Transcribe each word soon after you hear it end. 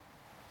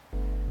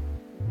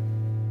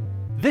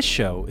This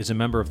show is a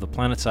member of the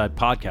Planetside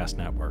Podcast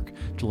Network.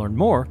 To learn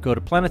more, go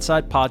to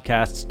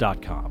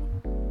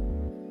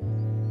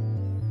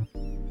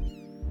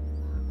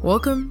planetsidepodcasts.com.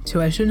 Welcome to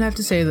I Shouldn't Have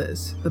to Say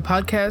This, the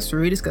podcast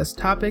where we discuss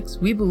topics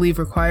we believe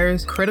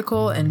requires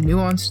critical and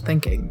nuanced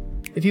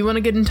thinking. If you want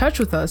to get in touch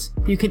with us,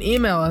 you can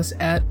email us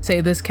at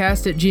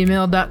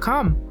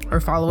saythiscast@gmail.com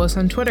or follow us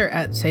on Twitter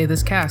at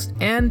saythiscast,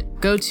 and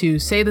go to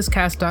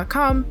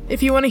saythiscast.com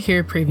if you want to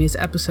hear previous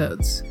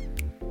episodes.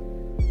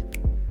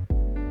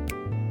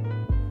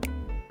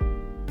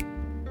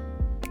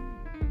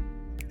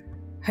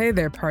 Hey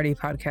there, party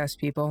podcast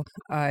people.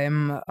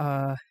 I'm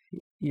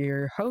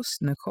your host,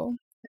 Nicole,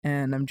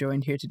 and I'm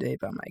joined here today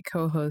by my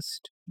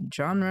co-host,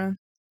 Genre.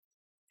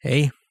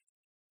 Hey.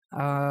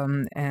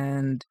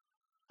 And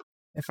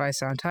if I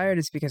sound tired,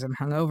 it's because I'm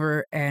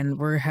hungover, and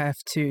we have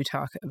to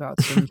talk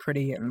about some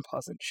pretty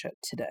unpleasant shit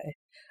today.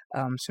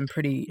 Some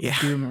pretty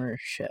doomer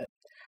shit.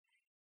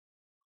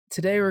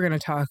 Today we're going to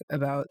talk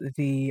about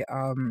the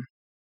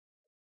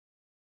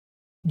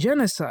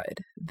genocide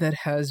that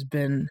has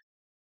been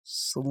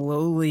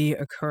slowly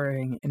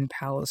occurring in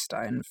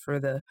Palestine for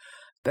the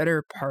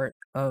better part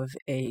of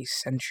a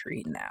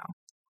century now.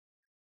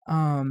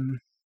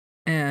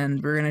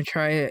 And we're going to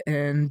try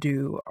and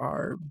do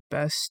our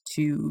best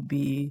to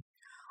be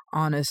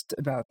honest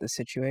about the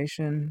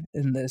situation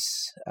in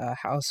this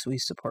house. We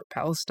support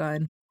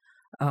Palestine.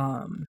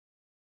 The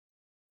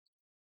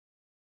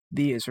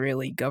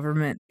Israeli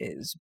government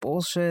is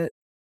bullshit.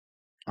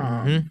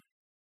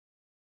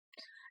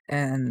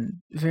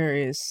 And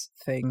various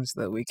things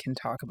that we can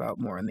talk about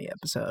more in the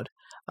episode.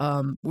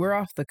 We're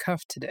off the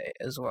cuff today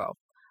as well.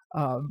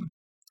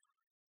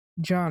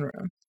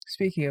 Genre,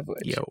 speaking of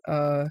which,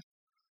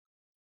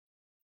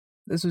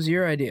 this was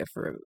your idea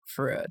for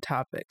a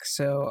topic,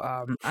 so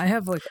I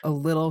have like a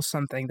little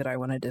something that I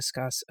want to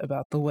discuss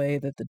about the way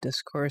that the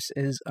discourse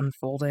is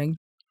unfolding.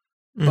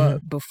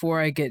 But before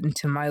I get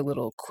into my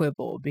little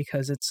quibble,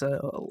 because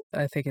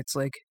I think it's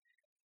like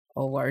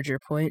a larger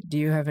point, do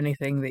you have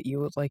anything that you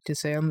would like to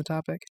say on the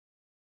topic?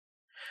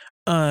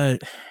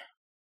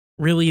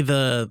 Really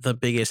the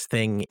biggest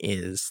thing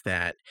is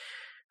that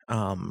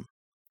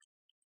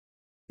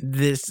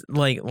this,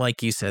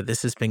 like you said,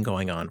 this has been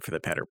going on for the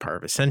better part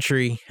of a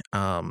century.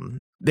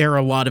 There are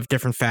a lot of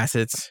different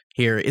facets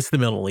here. It's the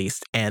Middle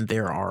East, and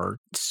there are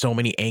so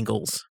many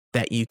angles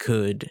that you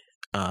could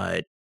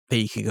go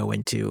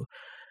into.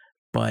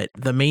 But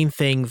the main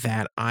thing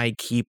that I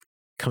keep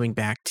coming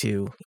back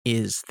to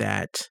is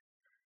that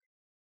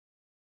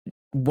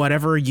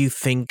whatever you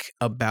think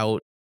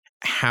about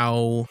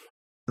how,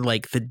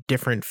 like, the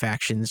different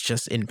factions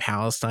just in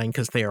Palestine,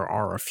 because there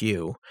are a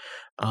few,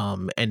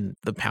 and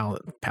the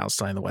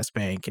Palestine, the West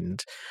Bank,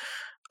 and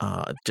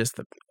no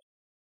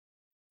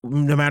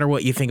matter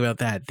what you think about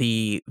that,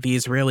 the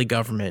Israeli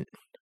government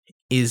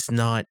is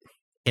not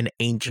an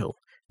angel.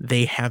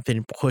 They have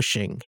been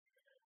pushing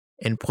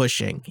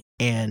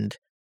and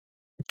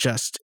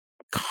just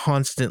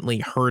constantly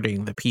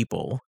hurting the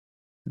people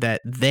that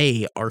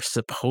they are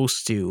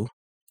supposed to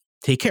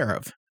take care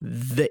of.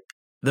 The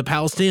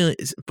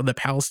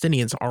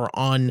Palestinians are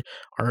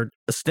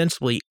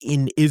ostensibly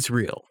in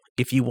Israel.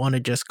 If you want to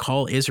just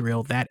call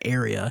Israel, that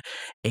area,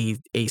 a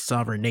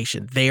sovereign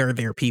nation, they are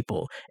their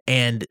people,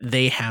 and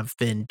they have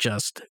been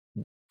just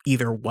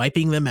either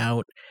wiping them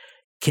out,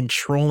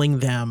 controlling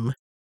them,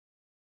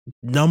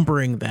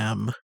 numbering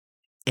them,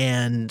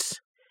 and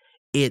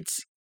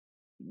it's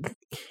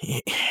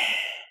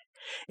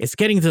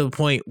getting to the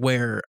point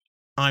where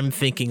I'm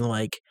thinking,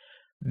 like,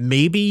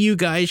 maybe you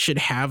guys should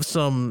have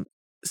some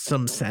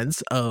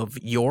sense of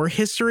your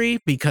history,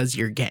 because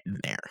you're getting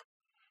there.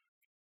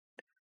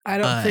 I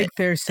don't think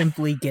they're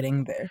simply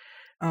getting there.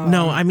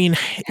 No, I mean,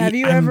 have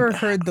you ever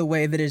heard the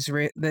way that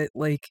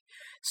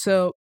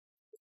so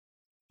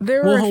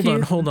there were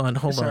hold on.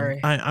 Sorry.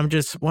 I'm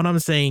just, what I'm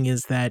saying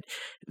is that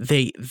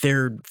they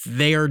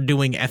are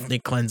doing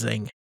ethnic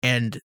cleansing,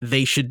 and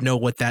they should know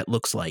what that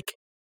looks like.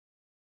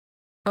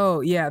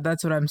 Oh yeah,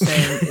 that's what I'm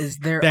saying. Is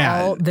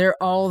they're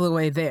all the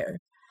way there.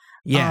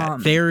 Yeah,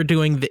 they're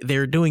doing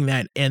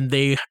that, and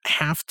they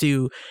have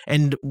to.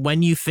 And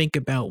when you think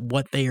about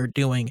what they are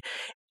doing,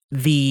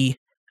 the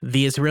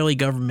Israeli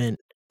government,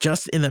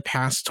 just in the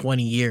past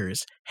 20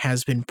 years,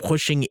 has been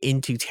pushing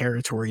into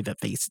territory that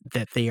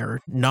they are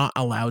not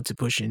allowed to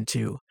push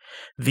into,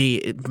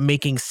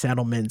 making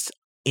settlements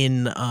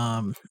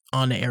on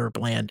Arab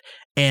land,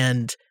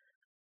 and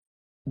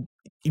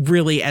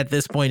really at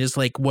this point is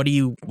like, what do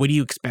you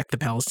expect the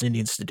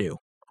Palestinians to do,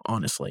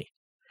 honestly?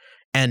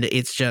 And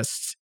it's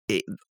just,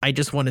 I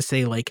just want to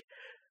say, like,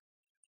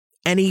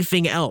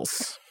 anything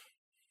else,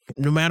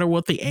 no matter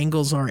what the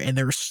angles are, and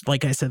there's,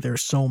 like I said,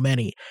 there's so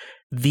many,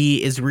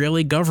 the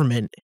Israeli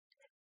government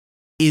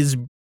is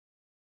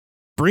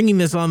bringing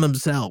this on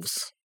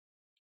themselves,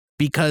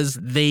 because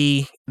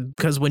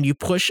when you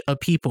push a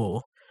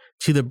people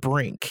to the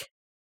brink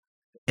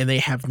and they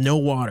have no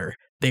water,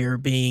 they are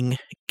being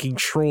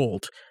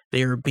controlled,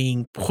 they are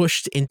being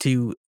pushed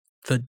into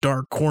the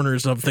dark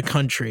corners of the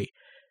country,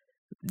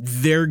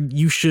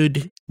 you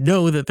should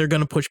know that they're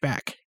going to push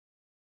back.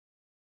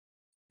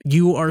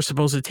 You are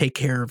supposed to take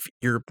care of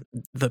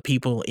the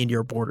people in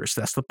your borders.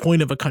 That's the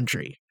point of a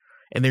country,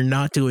 and they're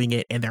not doing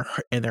it, and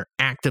they're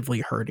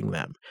actively hurting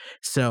them.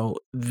 So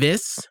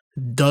this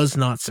does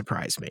not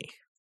surprise me.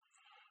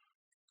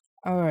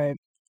 All right.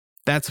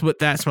 I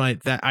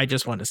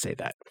just want to say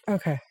that.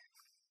 Okay.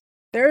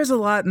 There's a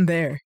lot in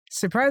there.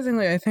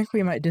 Surprisingly, I think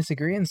we might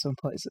disagree in some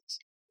places.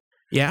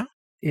 Yeah?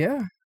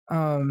 Yeah.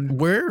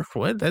 Where?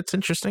 What? That's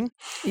interesting.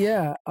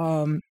 Yeah.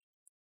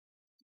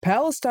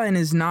 Palestine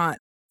is not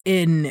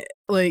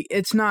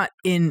it's not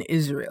in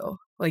Israel.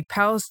 Like,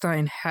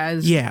 Palestine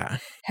has there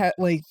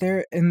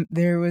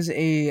was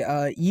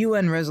a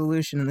UN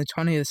resolution in the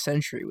 20th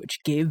century which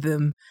gave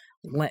them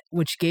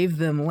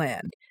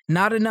land.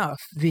 Not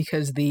enough,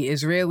 because the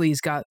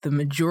Israelis got the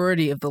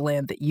majority of the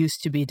land that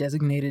used to be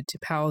designated to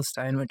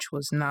Palestine, which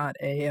was not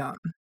a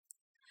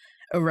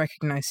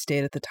recognized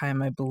state at the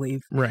time, I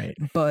believe. Right.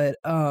 But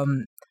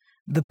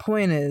the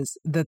point is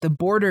that the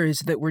borders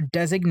that were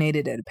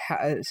designated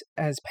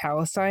as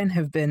Palestine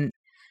have been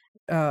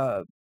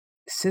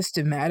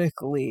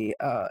systematically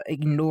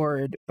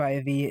ignored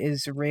by the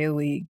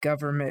Israeli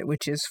government,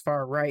 which is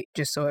far right.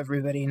 Just so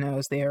everybody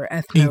knows, they are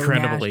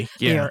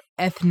they are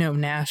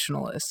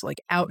ethno-nationalists, like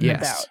out and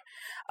about.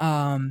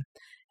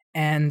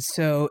 And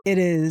so it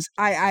is.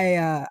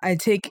 I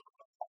take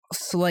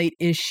slight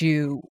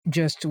issue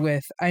just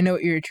with, I know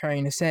what you're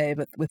trying to say,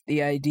 but with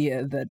the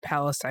idea that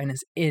Palestine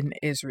is in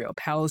Israel.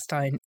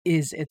 Palestine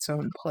is its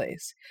own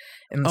place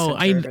in the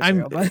center of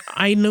Israel.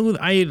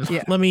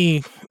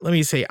 Let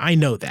me say, I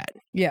know that.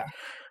 Yeah.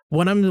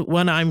 What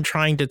I'm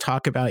trying to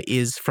talk about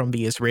is from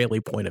the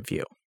Israeli point of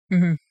view.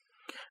 Mm-hmm.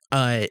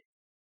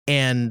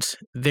 And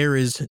there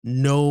is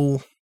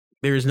no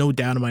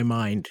doubt in my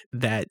mind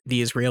that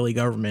the Israeli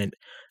government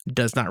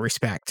does not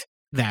respect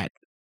that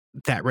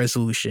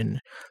resolution,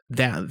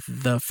 that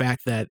the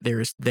fact that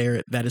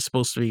that is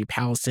supposed to be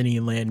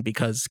Palestinian land,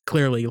 because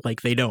clearly,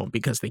 like, they don't,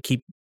 because they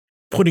keep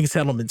putting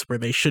settlements where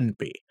they shouldn't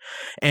be.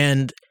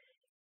 And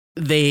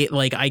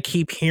I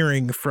keep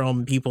hearing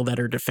from people that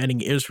are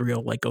defending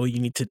Israel, like, oh,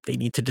 they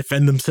need to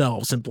defend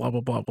themselves and blah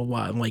blah blah blah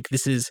blah. And like,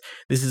 this is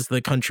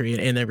the country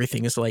and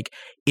everything. Is like,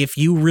 if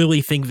you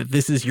really think that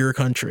this is your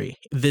country,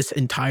 this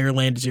entire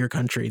land is your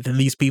country, then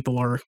these people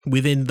are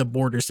within the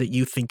borders that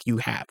you think you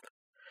have.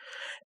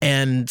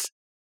 And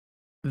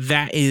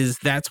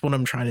that's what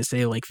I'm trying to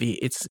say. Like,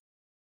 it's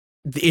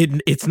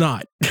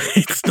not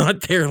it's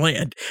not their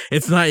land.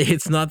 It's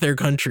not their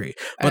country,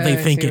 but they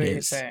think it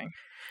is.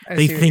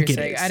 They think it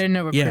is. I didn't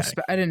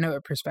know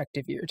what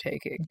perspective you were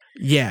taking.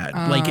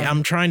 Yeah, like,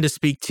 I'm trying to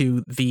speak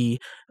to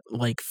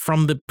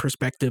from the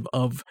perspective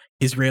of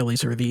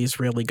Israelis, or the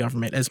Israeli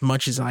government, as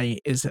much as I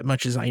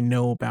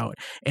know about.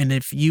 And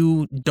if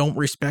you don't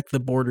respect the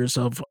borders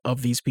of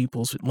these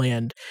people's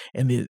land,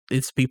 and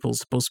its people's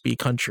supposed to be a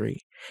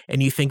country,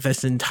 and you think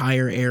this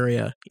entire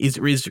area is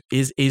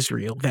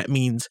Israel, that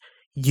means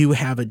you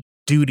have a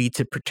duty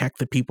to protect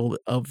the people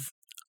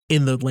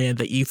in the land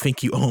that you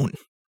think you own.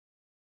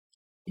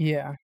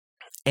 Yeah.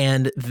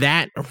 And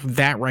that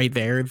right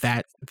there, is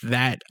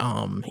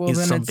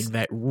something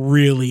that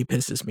really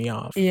pisses me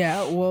off.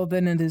 Yeah, well,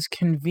 then it is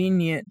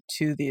convenient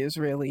to the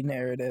Israeli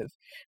narrative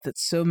that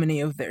so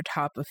many of their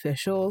top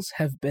officials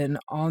have been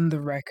on the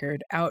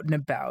record, out and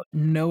about,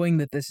 knowing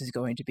that this is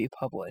going to be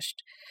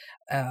published,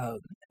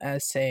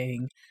 as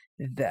saying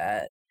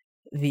that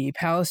the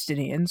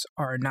Palestinians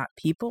are not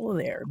people,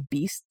 they are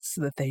beasts,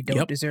 that they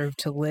don't deserve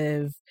to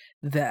live,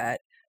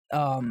 that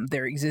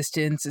their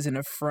existence is an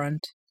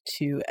affront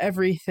to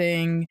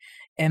everything,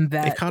 and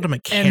that they called him a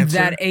cancer, and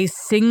that a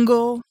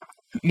single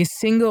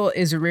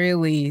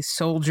Israeli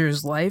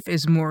soldier's life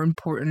is more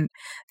important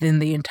than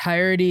the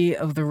entirety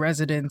of the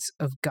residents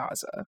of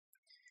Gaza.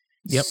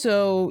 Yep.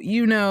 So,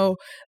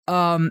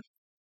 from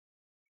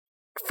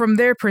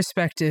their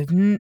perspective,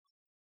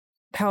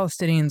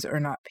 Palestinians are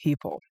not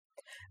people.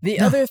 The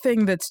other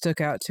thing that stuck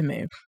out to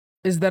me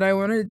is that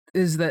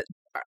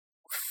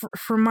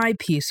for my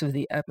piece of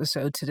the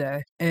episode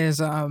today is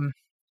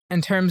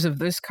in terms of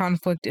this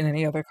conflict and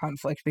any other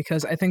conflict,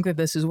 because I think that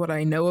this is what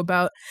I know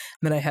about,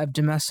 that I have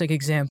domestic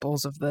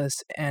examples of this,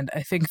 and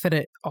I think that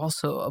it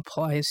also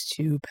applies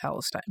to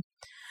Palestine.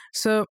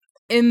 So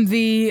in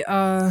the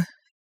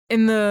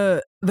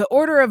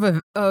order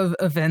of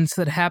events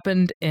that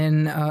happened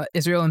in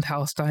Israel and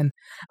Palestine,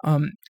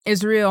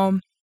 Israel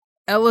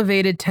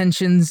elevated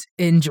tensions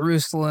in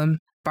Jerusalem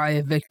by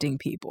evicting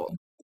people.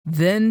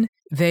 Then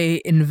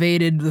they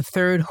invaded the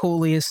third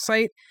holiest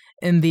site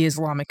in the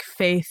Islamic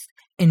faith,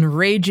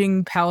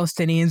 enraging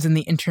Palestinians in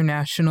the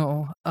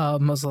international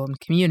Muslim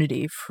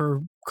community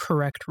for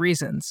correct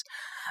reasons.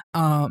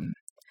 And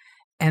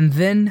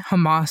then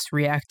Hamas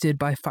reacted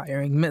by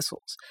firing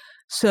missiles.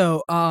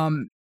 So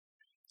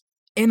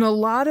in a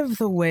lot of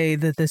the way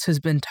that this has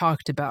been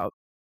talked about,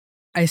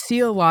 I see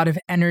a lot of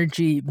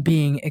energy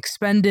being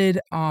expended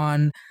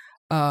on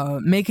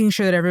making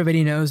sure that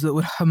everybody knows that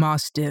what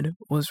Hamas did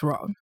was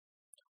wrong,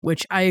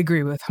 which I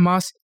agree with.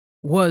 Hamas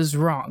was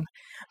wrong.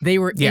 They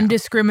were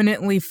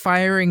indiscriminately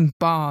firing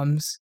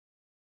bombs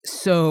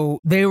So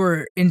they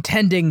were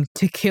intending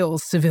to kill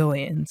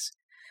civilians.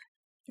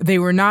 They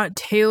were not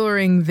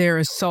tailoring their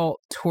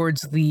assault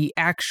towards the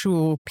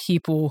actual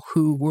people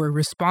who were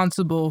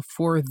responsible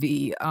for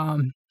the,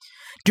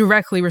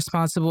 directly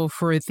responsible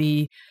for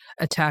the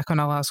attack on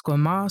Al-Aqsa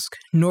Mosque,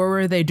 nor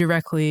were they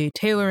directly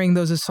tailoring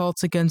those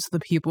assaults against the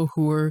people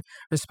who were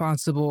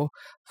responsible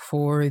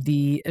for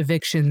the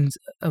evictions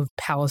of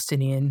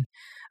Palestinian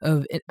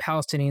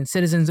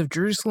citizens of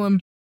Jerusalem.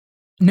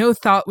 No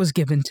thought was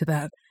given to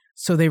that,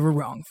 so they were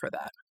wrong for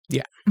that.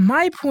 Yeah.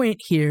 My point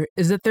here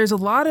is that there's a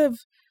lot of,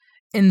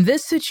 in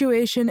this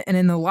situation and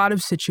in a lot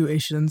of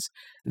situations,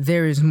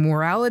 there is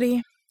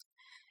morality,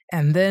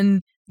 and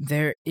then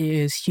there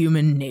is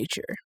human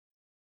nature.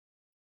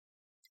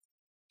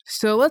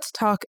 So let's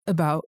talk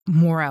about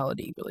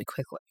morality really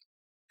quickly.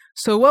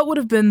 So what would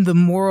have been the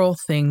moral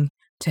thing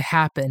to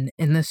happen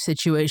in this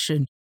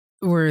situation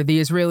where the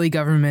Israeli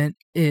government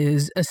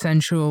is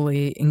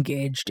essentially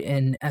engaged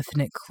in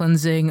ethnic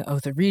cleansing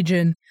of the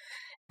region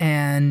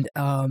and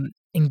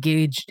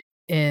engaged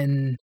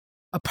in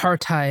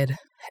apartheid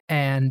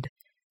and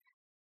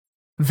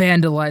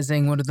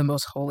vandalizing one of the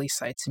most holy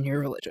sites in your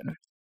religion?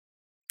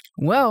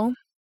 Well,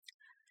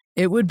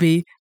 it would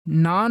be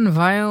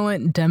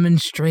nonviolent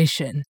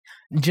demonstration.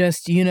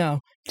 Just,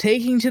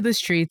 taking to the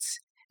streets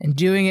and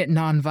doing it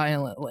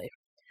nonviolently.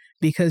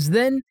 Because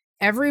then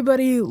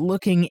everybody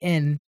looking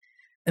in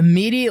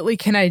immediately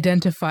can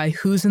identify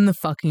who's in the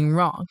fucking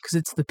wrong. Because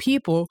it's the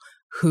people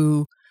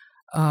who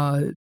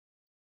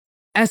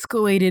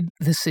escalated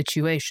the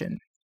situation.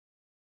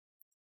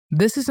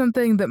 This is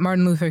something that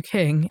Martin Luther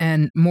King,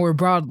 and more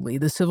broadly,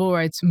 the civil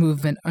rights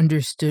movement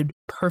understood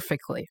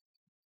perfectly.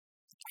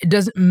 It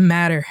doesn't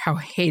matter how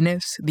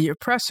heinous the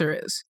oppressor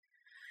is.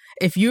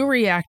 If you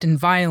react in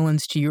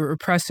violence to your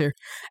oppressor,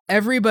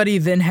 everybody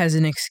then has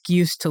an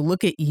excuse to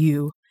look at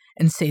you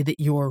and say that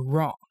you're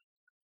wrong.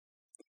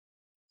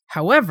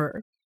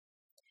 However,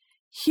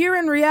 here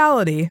in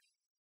reality,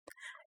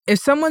 if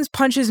someone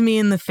punches me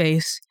in the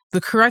face,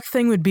 the correct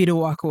thing would be to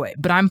walk away,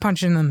 but I'm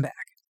punching them back.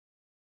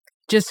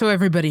 Just so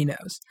everybody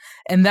knows.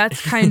 And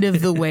that's kind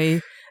of the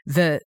way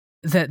that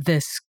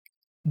this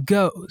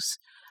goes.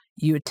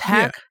 You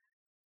attack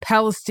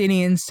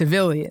Palestinian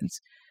civilians.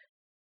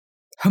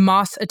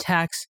 Hamas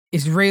attacks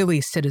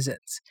Israeli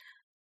citizens.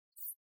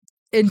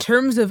 In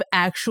terms of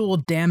actual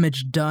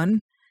damage done,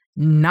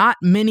 not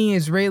many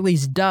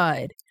Israelis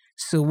died.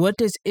 So what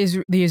does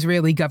the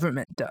Israeli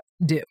government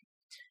do?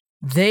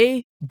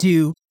 They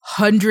do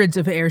hundreds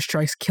of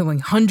airstrikes, killing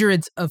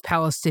hundreds of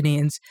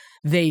Palestinians.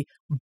 They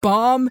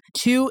bomb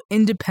 2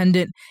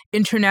 independent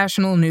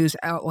international news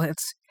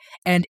outlets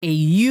and a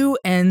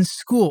UN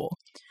school,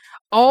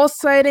 all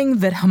citing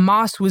that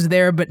Hamas was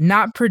there but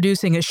not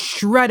producing a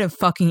shred of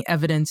fucking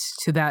evidence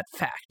to that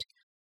fact.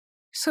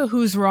 So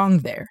who's wrong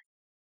there?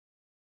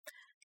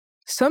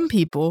 Some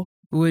people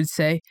would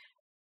say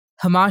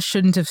Hamas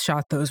shouldn't have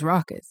shot those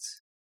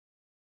rockets.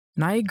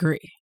 And I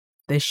agree.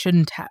 They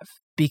shouldn't have.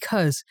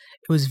 Because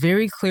it was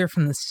very clear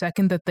from the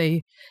second that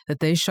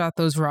they shot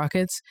those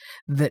rockets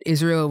that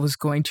Israel was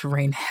going to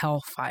rain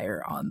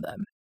hellfire on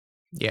them.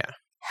 Yeah.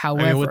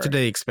 However, what did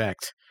they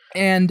expect?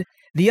 And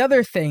the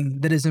other thing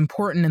that is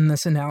important in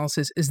this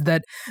analysis is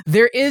that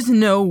there is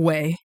no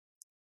way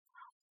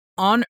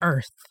on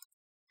earth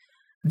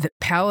that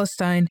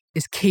Palestine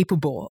is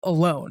capable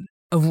alone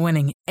of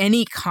winning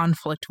any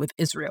conflict with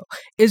Israel.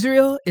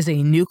 Israel is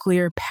a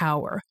nuclear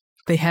power.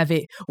 They have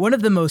one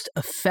of the most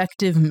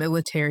effective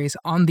militaries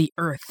on the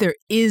earth. There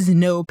is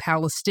no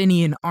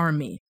Palestinian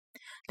army.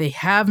 They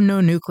have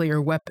no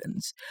nuclear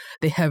weapons.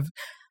 They have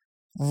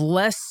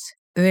less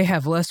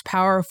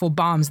powerful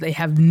bombs. They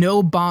have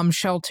no bomb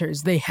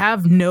shelters. They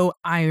have no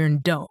Iron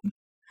Dome.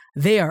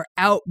 They are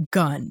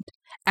outgunned,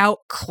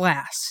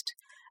 outclassed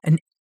in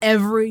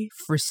every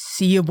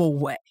foreseeable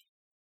way.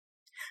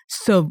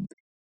 So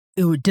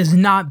it does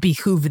not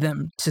behoove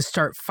them to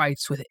start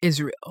fights with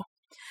Israel.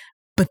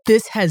 But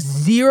this has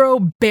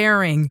zero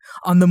bearing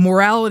on the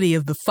morality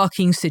of the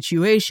fucking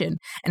situation.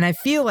 And I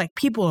feel like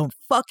people don't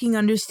fucking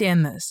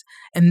understand this.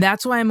 And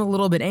that's why I'm a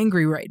little bit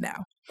angry right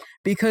now.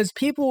 Because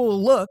people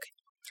will look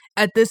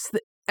at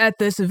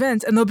this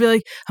event and they'll be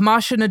like,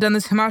 Hamas shouldn't have done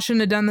this. Hamas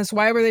shouldn't have done this.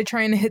 Why were they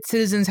trying to hit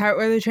citizens? How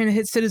are they trying to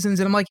hit citizens?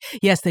 And I'm like,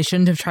 yes, they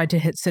shouldn't have tried to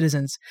hit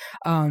citizens.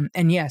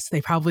 And yes,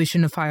 they probably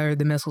shouldn't have fired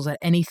the missiles at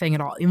anything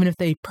at all. Even if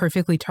they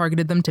perfectly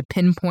targeted them to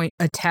pinpoint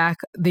attack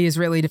the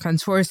Israeli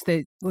Defense Force,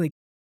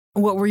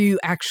 what were you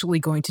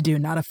actually going to do?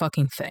 Not a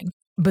fucking thing.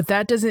 But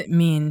that doesn't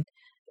mean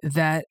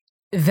that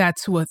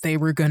that's what they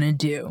were going to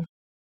do.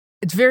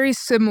 It's very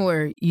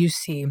similar, you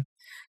see,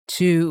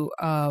 to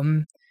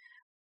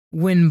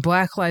when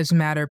Black Lives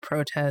Matter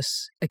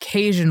protests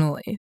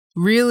occasionally,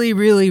 really,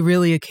 really,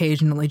 really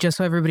occasionally, just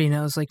so everybody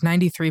knows,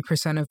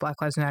 93% of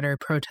Black Lives Matter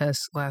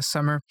protests last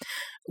summer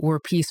were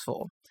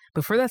peaceful.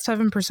 But for that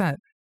 7%,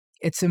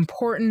 it's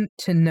important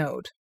to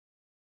note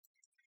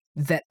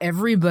that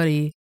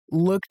everybody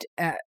looked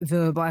at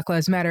the Black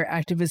Lives Matter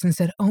activists and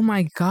said, oh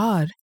my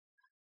God,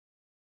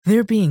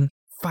 they're being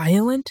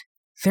violent.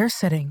 They're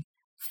setting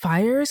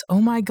Fires?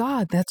 Oh my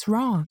God, that's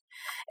wrong.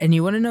 And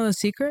you want to know a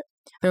secret?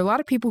 There are a lot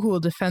of people who will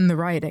defend the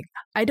rioting.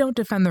 I don't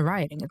defend the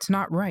rioting. It's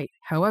not right.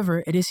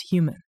 However, it is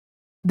human.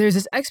 There's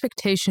this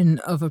expectation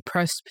of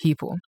oppressed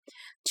people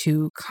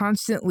to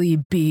constantly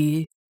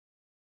be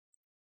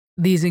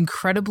these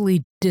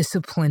incredibly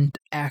disciplined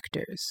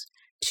actors,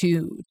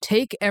 to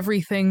take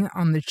everything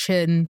on the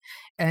chin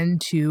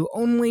and to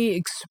only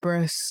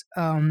express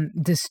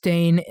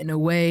disdain in a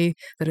way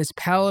that is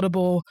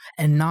palatable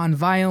and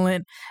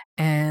nonviolent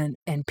and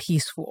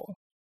peaceful.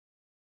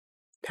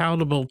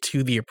 Palatable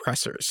to the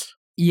oppressors.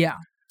 Yeah.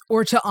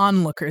 Or to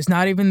onlookers,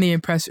 not even the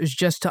oppressors,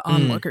 just to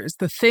onlookers.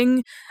 The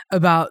thing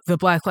about the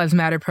Black Lives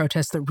Matter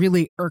protests that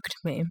really irked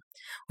me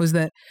was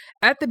that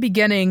at the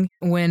beginning,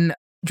 when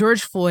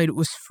George Floyd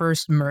was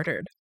first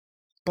murdered,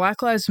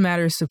 Black Lives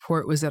Matter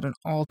support was at an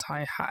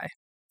all-time high.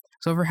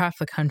 It's over half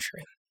the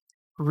country.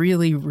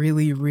 Really,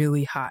 really,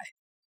 really high.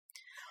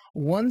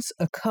 Once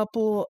a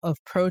couple of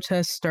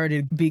protests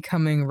started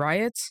becoming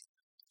riots,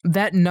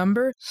 that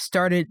number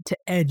started to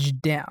edge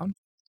down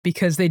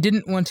because they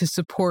didn't want to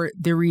support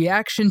the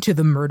reaction to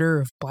the murder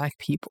of Black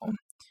people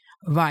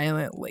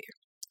violently.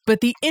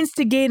 But the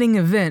instigating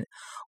event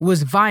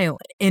was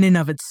violent in and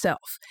of itself.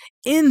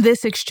 In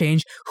this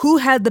exchange, who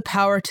had the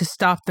power to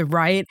stop the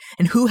riot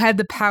and who had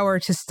the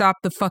power to stop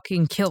the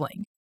fucking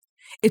killing?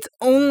 It's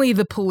only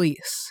the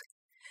police.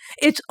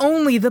 It's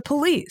only the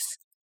police.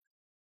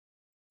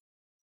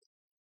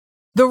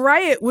 The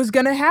riot was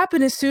going to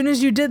happen as soon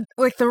as you did,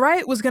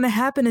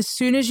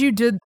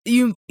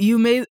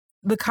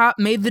 the cop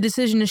made the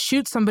decision to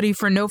shoot somebody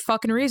for no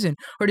fucking reason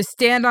or to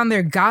stand on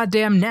their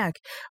goddamn neck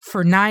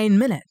for 9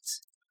 minutes.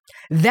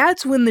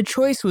 That's when the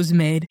choice was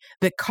made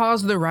that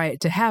caused the riot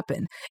to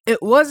happen. It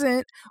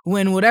wasn't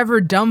when whatever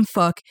dumb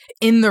fuck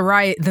in the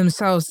riot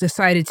themselves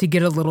decided to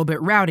get a little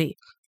bit rowdy.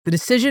 The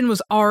decision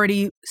was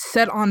already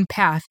set on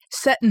path,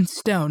 set in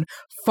stone,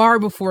 far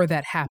before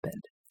that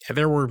happened.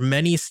 There were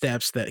many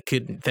steps that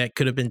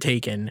could have been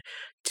taken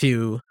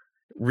to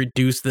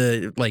reduce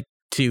the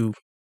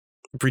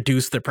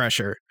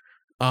pressure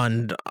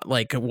on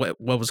like what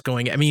was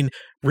going. I mean,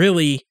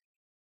 really,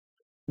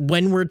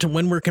 when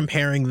we're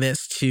comparing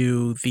this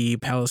to the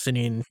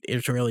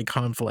Palestinian-Israeli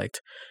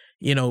conflict,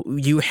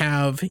 you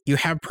have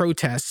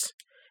protests,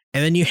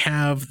 and then you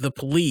have the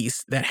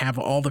police that have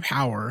all the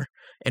power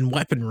and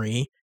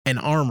weaponry and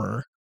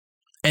armor,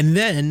 and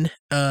then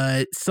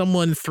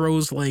someone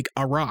throws like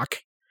a rock,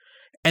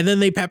 and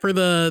then they pepper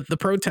the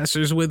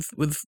protesters with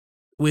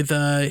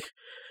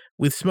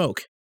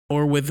smoke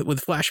or with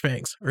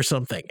flashbangs or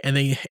something, and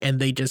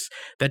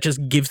that just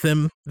gives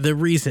them the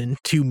reason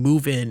to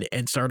move in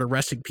and start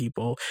arresting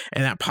people,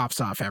 and that pops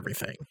off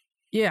everything.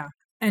 Yeah,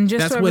 and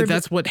just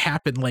that's what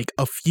happened like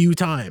a few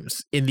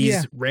times in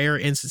these rare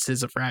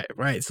instances of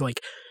riots.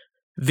 Like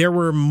there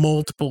were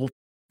multiple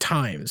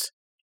times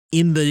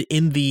in the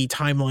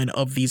timeline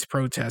of these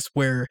protests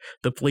where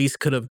the police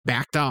could have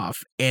backed off,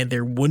 and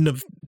there wouldn't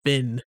have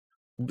been.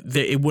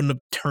 It wouldn't have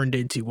turned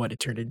into what it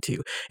turned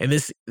into. And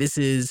this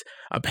is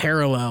a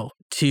parallel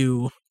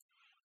to,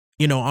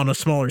 on a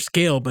smaller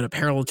scale, but a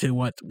parallel to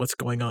what's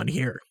going on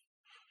here.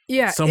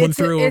 Yeah. Someone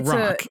threw a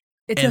rock.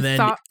 It's a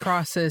thought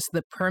process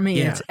that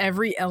permeates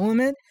every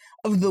element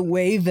of the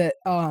way that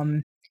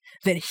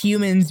that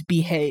humans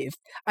behave.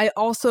 I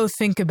also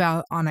think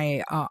about on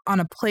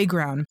a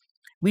playground,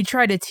 we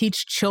try to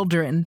teach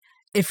children,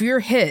 if you're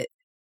hit,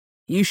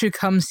 you should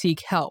come seek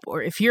help.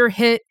 Or if you're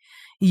hit,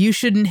 you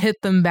shouldn't hit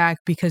them back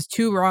because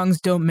 2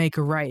 wrongs don't make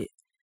a right.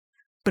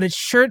 But it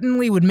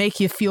certainly would make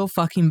you feel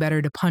fucking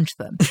better to punch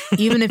them.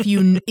 even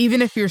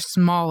if you're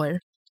smaller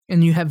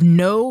and you have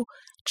no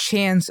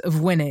chance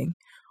of winning,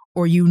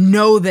 or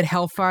that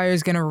hellfire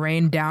is going to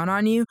rain down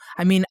on you.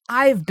 I mean,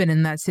 I've been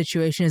in that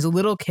situation as a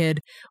little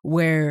kid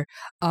where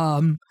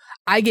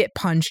I get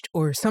punched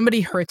or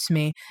somebody hurts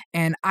me,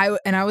 and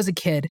I was a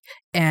kid,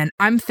 and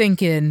I'm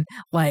thinking,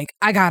 like,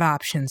 I got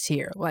options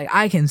here. Like,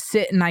 I can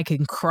sit and I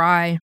can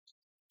cry,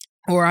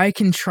 or I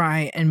can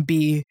try and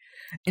be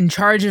in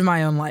charge of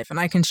my own life, and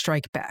I can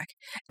strike back.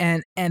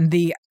 And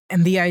the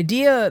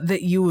idea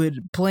that you would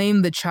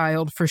blame the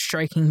child for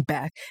striking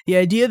back, the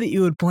idea that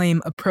you would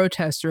blame a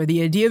protester,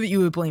 the idea that you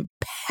would blame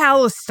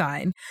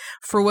Palestine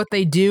for what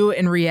they do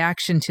in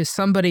reaction to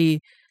somebody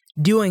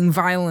doing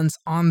violence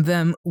on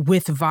them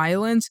with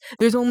violence.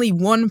 There's only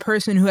one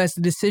person who has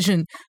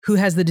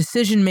the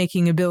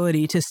decision-making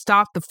ability to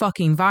stop the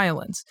fucking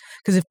violence.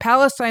 Because if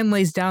Palestine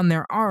lays down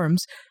their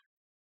arms,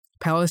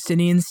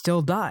 Palestinians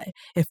still die.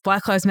 If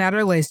Black Lives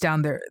Matter lays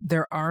down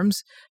their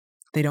arms,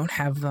 they don't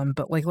have them.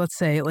 But like, let's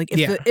say, like,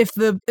 if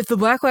the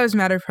Black Lives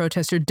Matter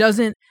protester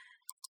doesn't,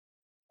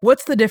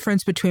 what's the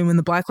difference between when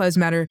the Black Lives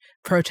Matter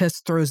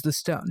protest throws the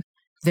stone?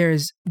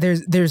 There's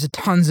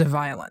tons of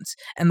violence,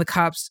 and the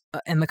cops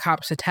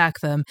attack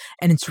them,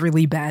 and it's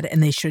really bad,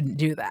 and they shouldn't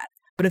do that.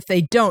 But if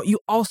they don't, you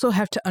also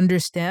have to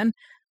understand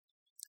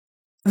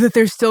that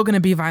there's still going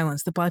to be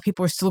violence. The Black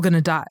people are still going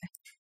to die.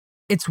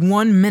 It's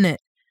 1 minute.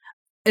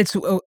 It's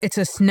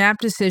a snap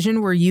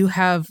decision where you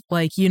have,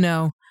 like,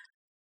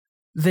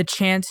 the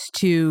chance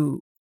to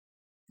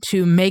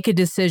to make a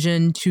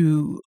decision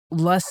to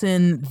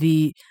lessen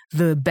the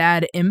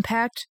bad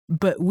impact,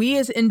 but we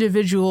as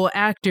individual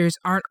actors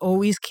aren't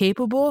always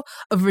capable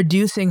of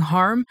reducing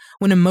harm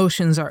when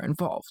emotions are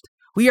involved.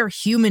 We are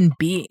human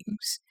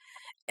beings.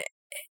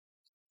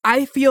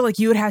 I feel like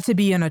you would have to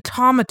be an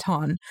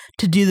automaton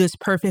to do this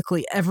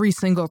perfectly every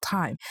single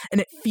time.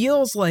 And it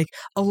feels like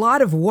a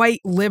lot of white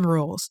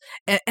liberals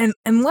and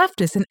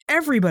leftists and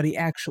everybody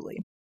actually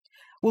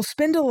will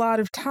spend a lot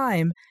of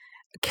time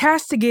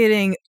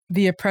castigating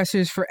the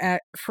oppressors for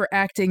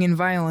acting in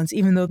violence,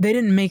 even though they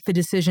didn't make the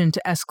decision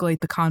to escalate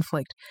the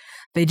conflict.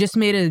 They just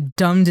made a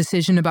dumb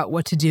decision about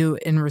what to do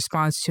in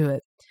response to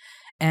it.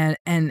 And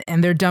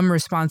their dumb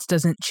response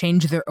doesn't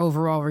change their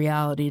overall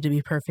reality, to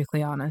be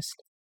perfectly honest.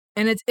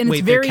 And it's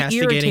Wait, very they're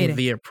castigating irritating.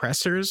 the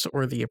oppressors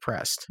or the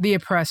oppressed? The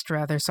oppressed,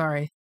 rather.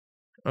 Sorry.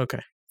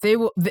 Okay. They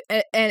will,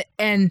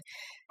 and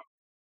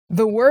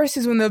the worst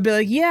is when they'll be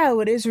like, "Yeah,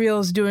 what Israel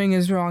is doing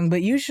is wrong,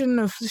 but you shouldn't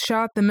have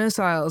shot the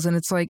missiles." And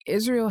it's like,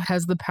 Israel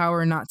has the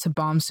power not to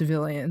bomb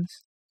civilians.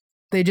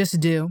 They just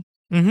do.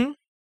 Mm-hmm.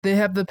 They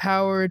have the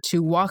power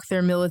to walk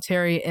their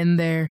military in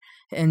there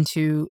and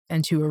to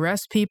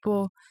arrest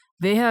people.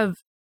 They have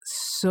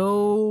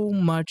so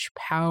much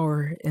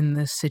power in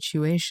this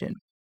situation.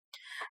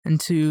 And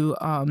to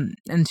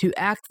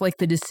act like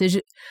the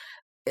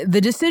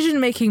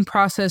decision-making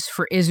process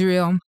for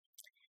Israel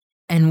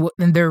and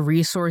their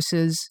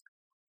resources,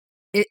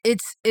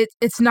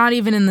 it's not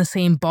even in the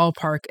same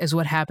ballpark as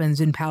what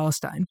happens in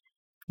Palestine.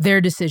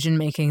 Their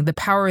decision-making, the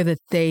power that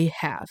they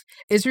have.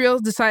 Israel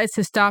decides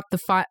to stop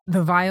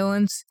the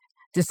violence,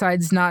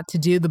 decides not to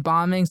do the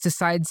bombings,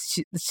 decides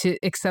to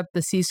accept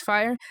the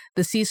ceasefire.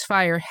 The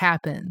ceasefire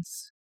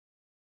happens.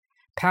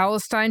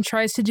 Palestine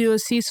tries to do a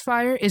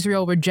ceasefire,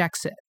 Israel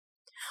rejects it.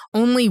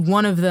 Only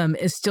one of them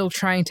is still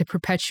trying to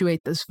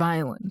perpetuate this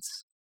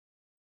violence.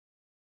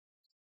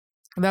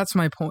 That's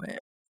my point.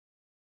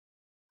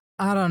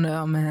 I don't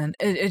know, man.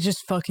 It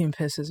just fucking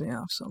pisses me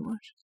off so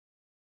much.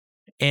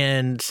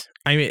 And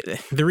I mean,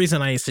 the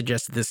reason I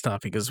suggested this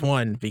topic is,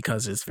 one,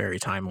 because it's very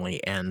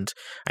timely, and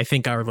I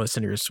think our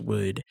listeners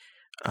would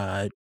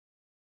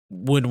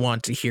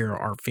want to hear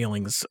our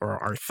feelings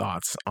or our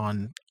thoughts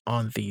on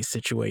the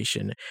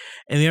situation.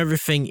 And the other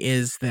thing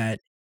is that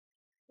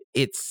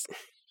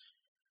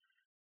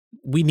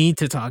we need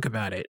to talk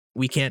about it.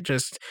 We can't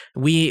just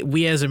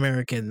we as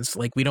Americans,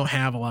 like, we don't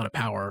have a lot of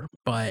power,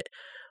 but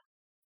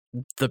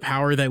the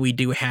power that we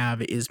do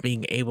have is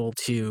being able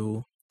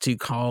to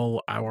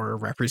call our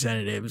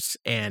representatives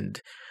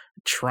and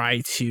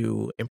try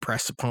to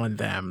impress upon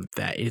them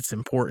that it's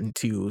important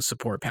to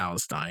support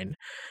Palestine.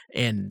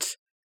 And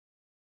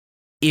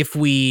if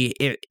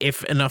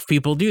enough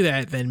people do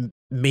that, then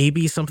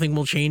maybe something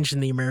will change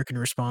in the American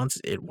response.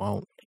 It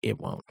won't.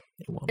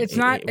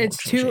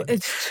 It's too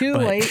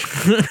late.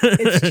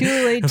 It's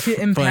too late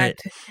to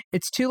impact.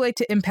 It's too late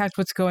to impact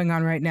what's going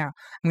on right now.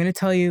 I'm going to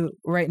tell you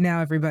right now,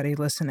 everybody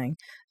listening,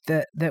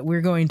 that we're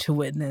going to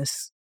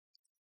witness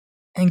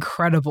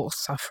incredible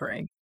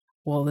suffering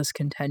while this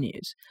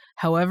continues.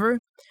 However,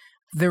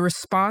 the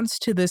response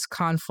to this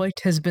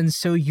conflict has been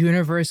so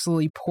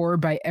universally poor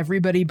by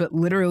everybody but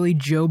literally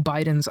Joe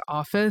Biden's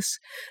office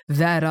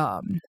that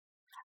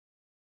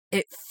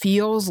it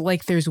feels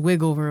like there's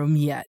wiggle room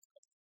yet.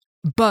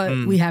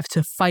 But we have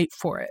to fight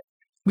for it.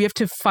 We have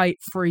to fight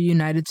for a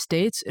United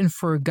States and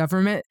for a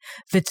government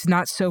that's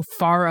not so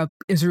far up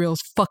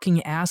Israel's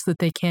fucking ass that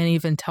they can't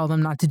even tell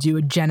them not to do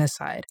a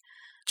genocide.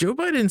 Joe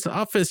Biden's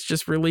office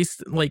just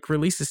released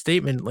a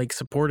statement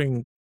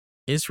supporting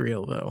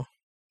Israel, though.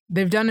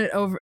 They've done it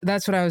over.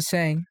 That's what I was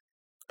saying.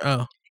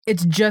 Oh,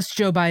 it's just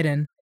Joe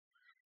Biden.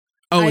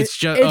 Oh, it's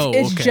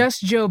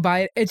just Joe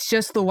Biden. It's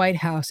just the White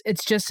House.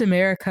 It's just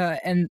America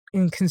and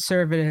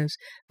conservatives.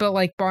 But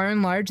by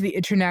and large, the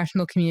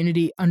international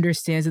community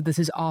understands that this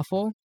is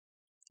awful.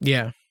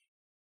 Yeah.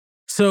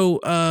 So,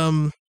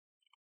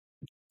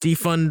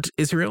 defund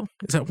Israel?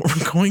 Is that what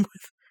we're going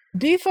with?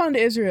 Defund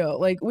Israel.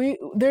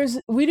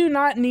 We do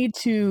not need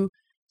to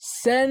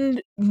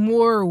send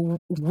more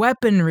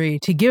weaponry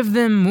to give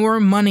them more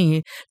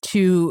money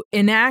to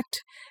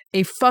enact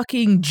a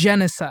fucking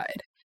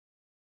genocide.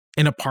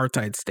 An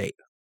apartheid state.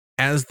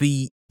 As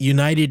the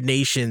United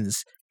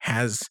Nations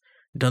has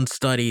done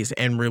studies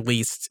and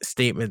released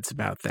statements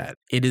about that,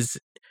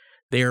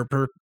 they are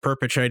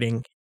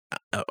perpetrating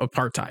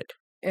apartheid.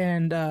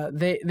 And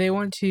they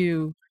want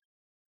to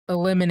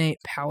eliminate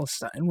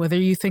Palestine. Whether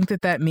you think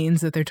that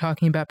means that they're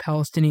talking about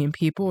Palestinian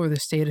people or the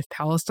state of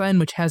Palestine,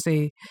 which has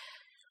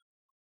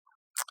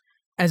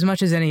as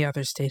much as any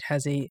other state,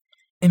 has a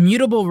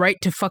immutable right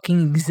to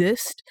fucking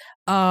exist,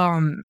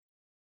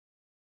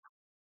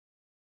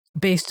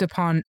 based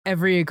upon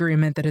every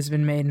agreement that has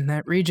been made in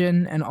that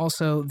region, and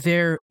also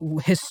their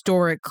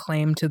historic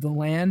claim to the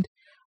land.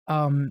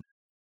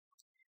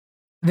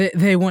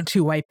 They want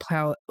to wipe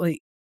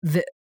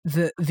the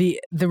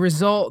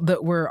result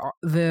that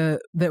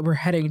we're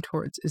heading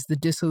towards is the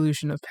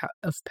dissolution of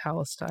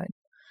Palestine,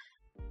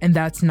 and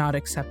that's not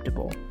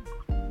acceptable.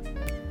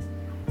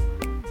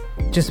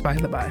 Just by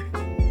the by.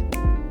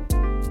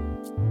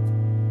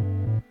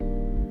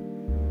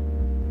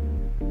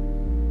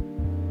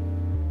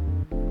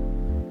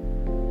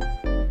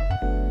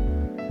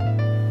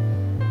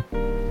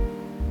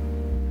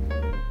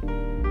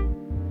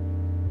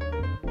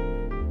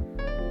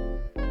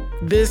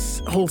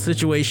 this whole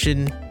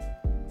situation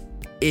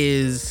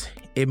is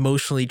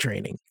emotionally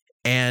draining,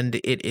 and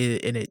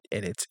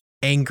it's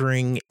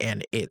angering,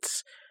 and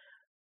it's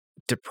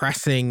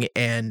depressing,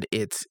 and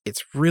it's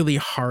really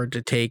hard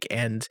to take,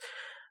 and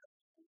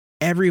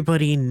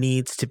everybody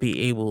needs to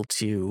be able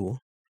to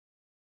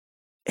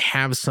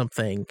have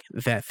something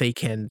that they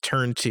can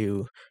turn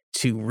to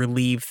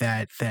relieve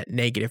that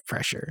negative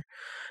pressure.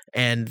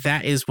 And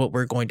that is what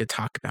we're going to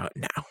talk about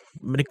now.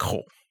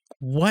 Nicole,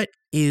 what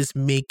is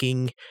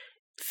making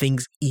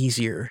things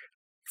easier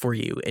for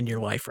you in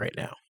your life right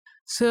now?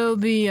 So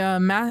the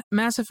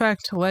Mass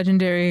Effect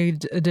Legendary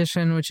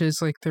Edition, which is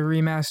like the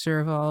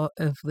remaster of all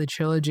of the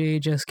trilogy,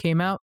 just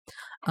came out.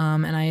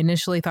 And I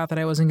initially thought that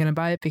I wasn't going to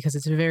buy it because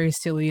it's a very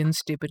silly and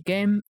stupid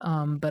game.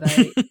 But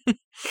I...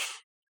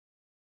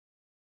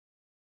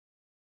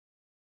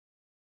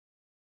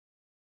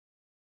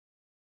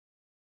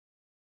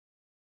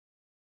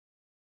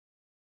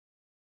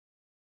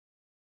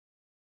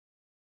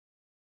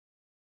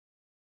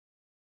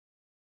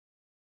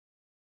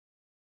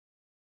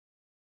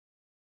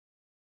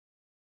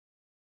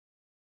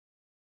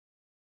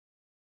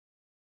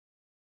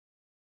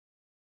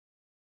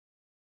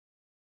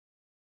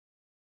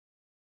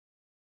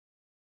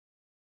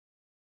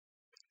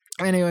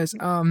 Anyways,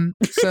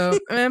 so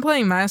I'm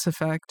playing Mass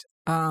Effect,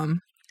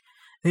 the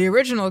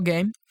original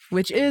game,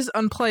 which is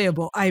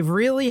unplayable. I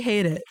really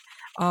hate it.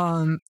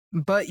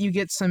 But you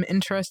get some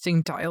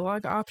interesting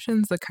dialogue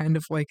options that kind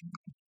of like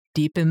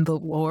deepen the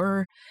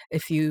lore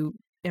if you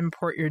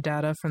import your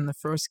data from the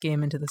first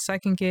game into the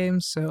second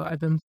game. So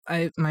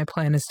my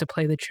plan is to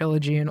play the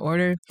trilogy in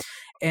order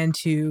and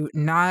to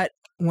not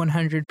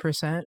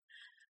 100%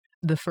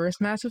 the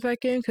first Mass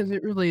Effect game, because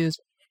it really is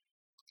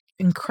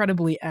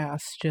incredibly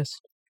ass.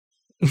 Just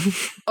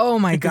oh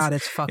my god,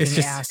 it's fucking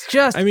just, ass.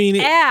 Just I mean,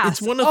 ass.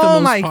 It's one of the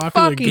most my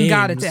popular fucking games.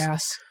 god, it's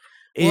ass.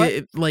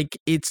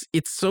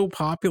 It's so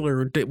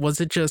popular.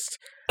 Was it just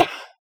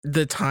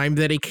the time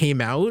that it came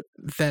out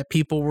that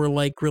people were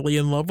like really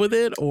in love with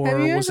it, or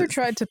have you was ever it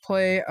tried to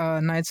play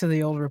Knights of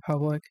the Old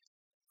Republic?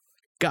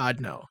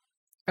 God, no.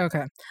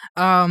 Okay.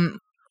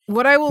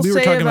 What I will we say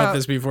were talking about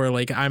this before.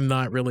 Like, I'm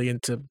not really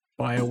into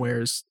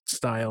BioWare's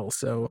style,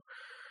 so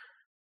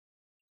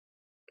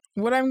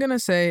what I'm gonna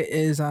say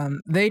is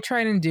they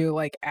tried and do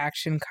like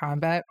action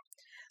combat,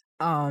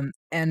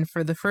 and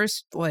for the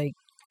first like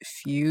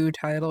few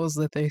titles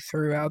that they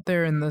threw out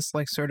there in this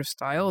like sort of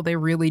style, they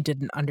really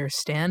didn't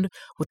understand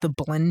what the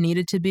blend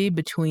needed to be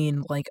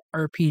between like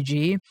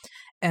RPG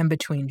and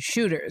between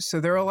shooters.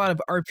 So there are a lot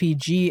of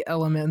RPG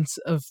elements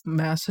of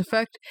Mass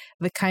Effect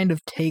that kind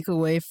of take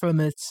away from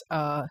its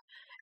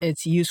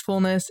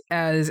usefulness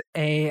as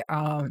a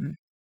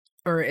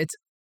or its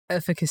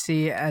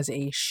efficacy as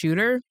a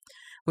shooter,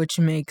 which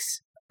makes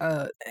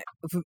the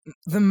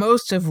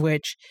most of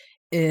which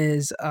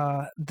is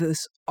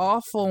this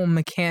awful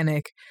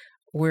mechanic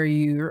where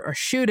you are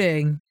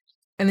shooting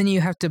and then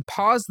you have to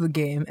pause the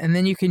game and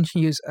then you can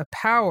use a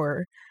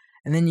power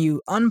and then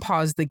you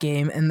unpause the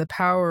game and the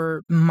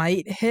power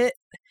might hit.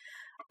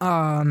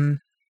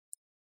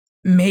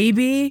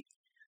 Maybe.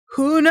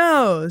 Who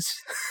knows?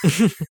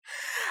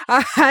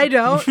 I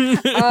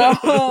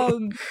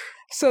don't.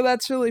 So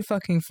that's really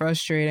fucking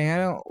frustrating. I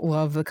don't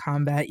love the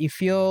combat. You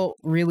feel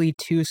really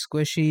too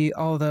squishy,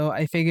 although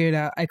I figured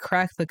out, I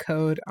cracked the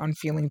code on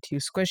feeling too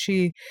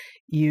squishy.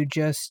 You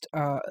just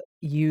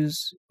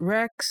use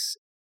Rex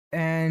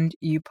and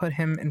you put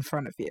him in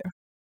front of you.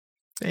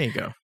 There you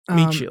go.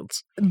 Meat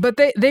shields. But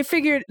they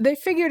figured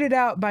it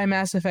out by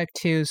Mass Effect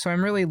 2, so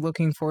I'm really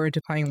looking forward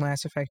to playing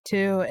Mass Effect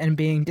 2 and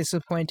being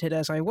disappointed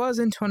as I was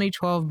in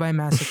 2012 by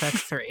Mass Effect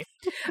 3.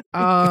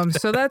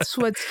 So that's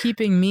what's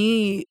keeping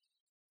me,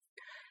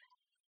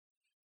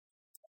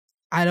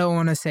 I don't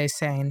want to say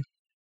sane.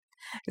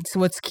 It's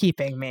what's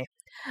keeping me.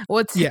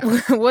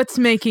 What's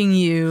making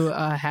you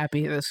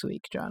happy this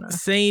week, Jonah?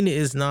 Sane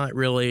is not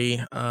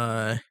really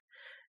an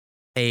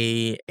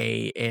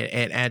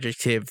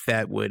adjective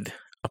that would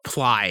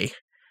apply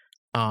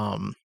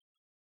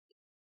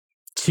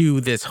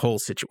to this whole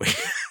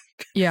situation.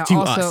 Yeah, to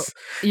also us.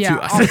 yeah,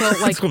 To us. also like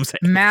That's what I'm saying.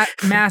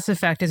 Mass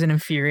Effect is an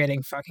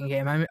infuriating fucking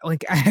game. I'm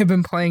like, I've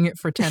been playing it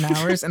for 10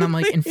 hours and I'm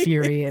like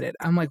infuriated.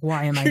 I'm like,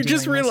 why am I You're doing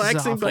just this? This is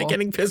relaxing by awful.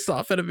 getting pissed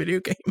off at a video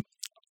game.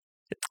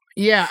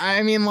 Yeah,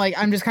 I mean, like,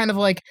 I'm just kind of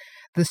like,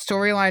 the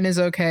storyline is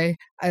okay.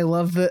 I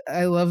love the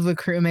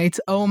crewmates.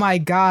 Oh my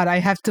god, I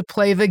have to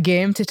play the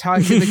game to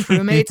talk to the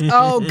crewmates.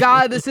 Oh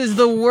god, this is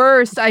the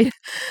worst.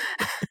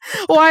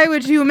 Why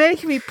would you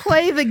make me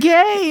play the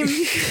game?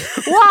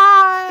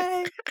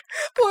 Why?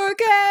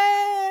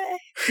 Porque?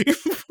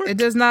 It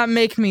does not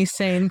make me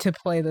sane to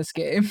play this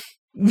game.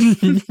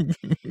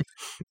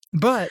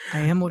 But I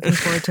am looking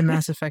forward to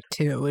Mass Effect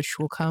 2, which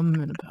will come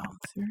in about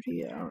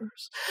 30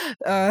 hours.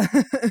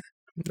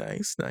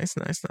 Nice.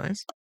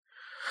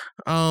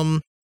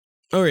 All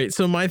right,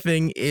 so my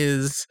thing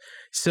is,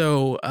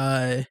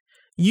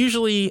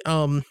 usually,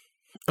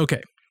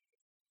 okay.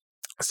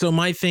 So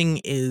my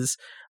thing is,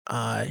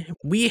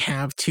 we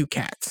have 2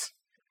 cats,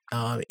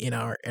 in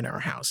our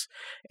house,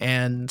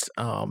 and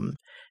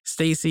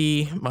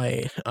Stacy,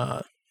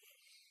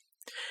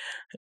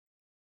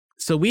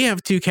 so we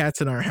have 2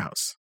 cats in our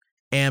house,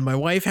 and my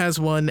wife has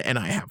one and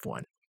I have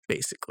one,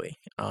 basically.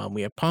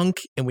 We have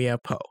Punk and we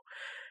have Poe.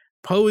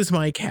 Poe is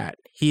my cat.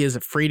 He is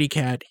a fraidy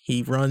cat.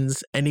 He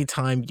runs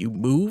anytime you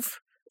move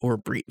or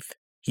breathe.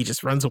 He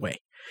just runs away.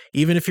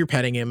 Even if you're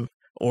petting him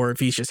or if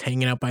he's just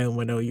hanging out by the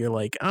window, you're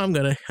like, I'm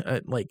gonna,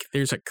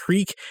 there's a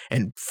creak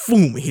and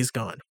boom, he's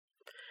gone.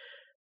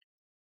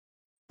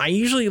 I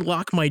usually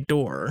lock my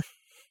door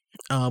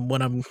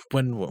when I'm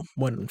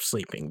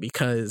sleeping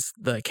because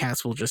the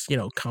cats will just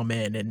come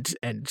in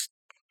and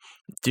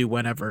do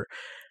whatever.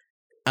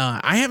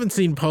 I haven't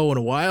seen Poe in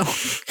a while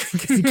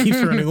because he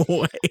keeps running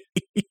away.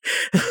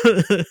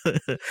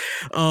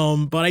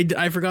 But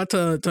I forgot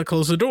to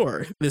close the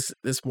door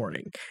this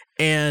morning,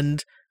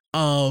 and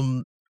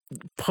Poe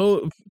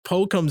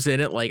comes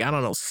in at like, I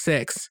don't know,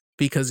 6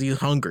 because he's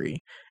hungry,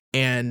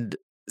 and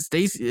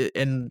Stacy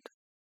and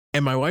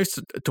my wife's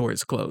door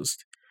is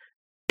closed.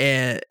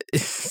 And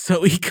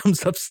so he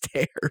comes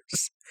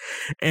upstairs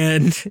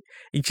and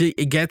he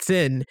gets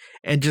in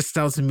and just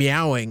starts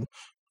meowing.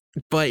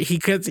 But he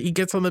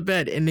gets on the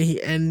bed and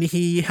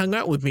he hung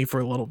out with me for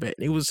a little bit.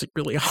 It was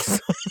really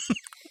awesome.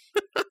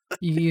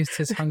 You used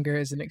his hunger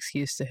as an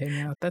excuse to hang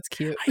out. That's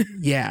cute.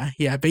 Yeah.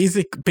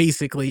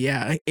 Basically,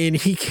 yeah. And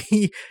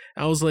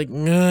I was like,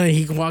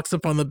 he walks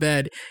up on the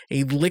bed, and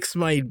he licks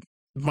my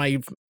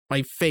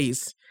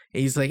face,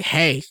 and he's like,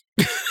 hey.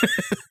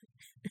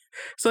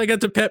 So I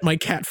got to pet my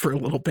cat for a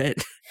little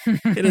bit.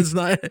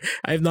 I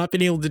have not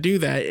been able to do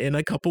that in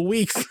a couple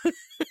weeks.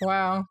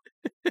 Wow.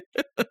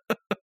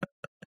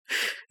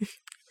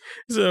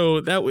 So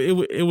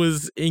it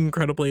was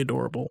incredibly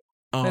adorable.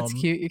 That's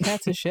cute. Your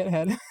cat's a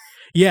shithead.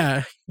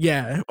 Yeah.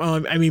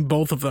 I mean,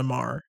 both of them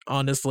are,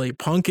 honestly.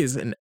 Punk is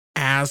an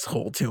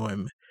asshole to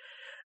him.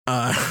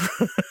 Cat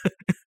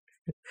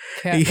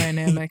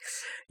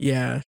dynamics.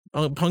 Yeah.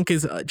 Punk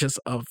is just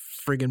a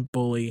friggin'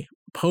 bully.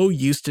 Poe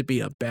used to be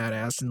a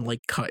badass and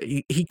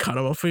he cut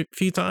him a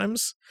few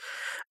times.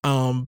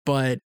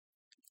 But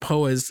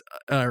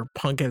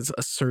Punk has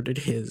asserted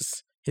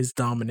his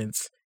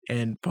dominance,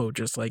 and Poe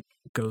just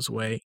goes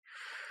away.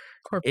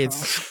 Poor Poe.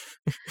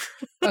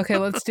 Okay,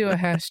 let's do a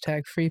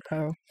hashtag free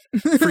Poe.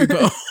 Free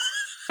Poe.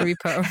 Free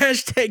Poe.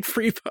 Hashtag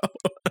free Poe.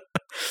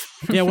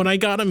 Yeah, when I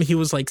got him, he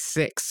was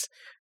 6.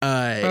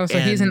 So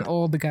he's an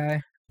old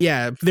guy.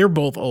 Yeah, they're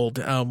both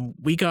old.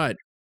 We got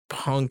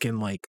Punk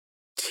in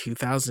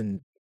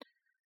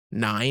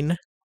 2009,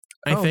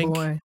 I think.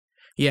 Boy.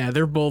 Yeah,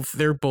 they're both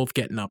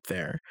getting up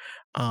there.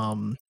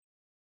 But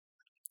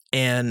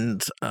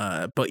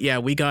yeah,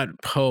 we got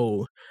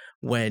Poe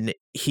when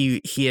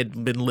he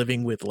had been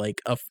living with a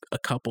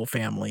couple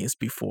families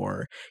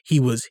before. He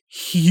was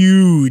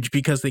huge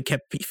because they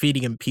kept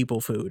feeding him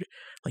people food.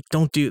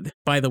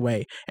 By the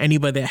way,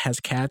 anybody that has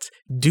cats,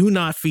 do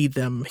not feed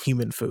them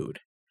human food.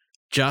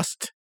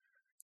 Just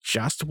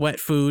wet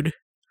food.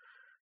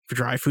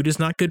 Dry food is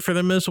not good for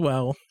them as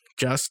well.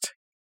 Just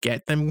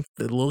get them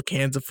the little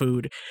cans of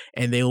food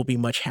and they will be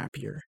much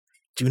happier.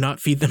 Do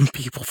not feed them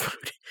people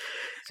food.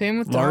 Same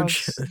with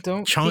dogs.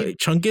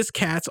 Chungus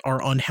cats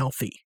are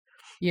unhealthy.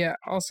 Yeah,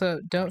 also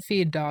don't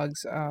feed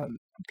dogs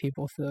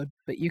people food,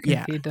 but you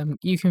can feed them.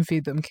 You can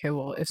feed them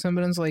kibble. If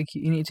someone's like,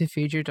 you need to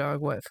feed your dog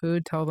wet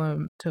food, tell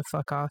them to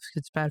fuck off.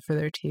 It's bad for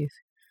their teeth.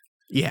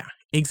 Yeah,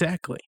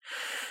 exactly.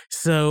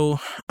 So,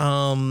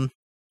 yeah,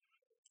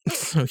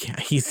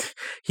 he's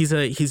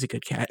a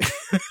good cat.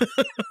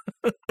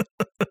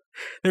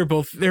 They're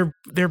both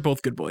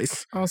good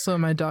boys. Also,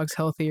 my dog's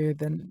healthier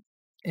than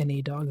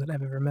any dog that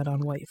I've ever met on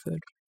white food.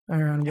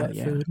 Or on wet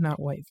food, not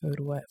white food,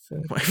 wet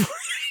food.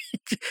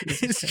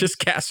 It's just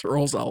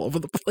casseroles all over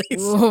the place.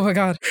 Oh my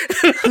god.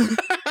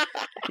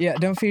 Yeah,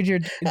 don't give your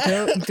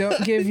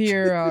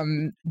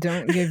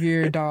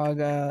dog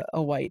a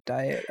white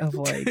diet of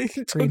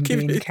green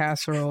bean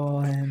casserole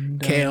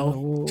and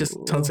kale. Just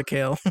tons of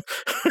kale.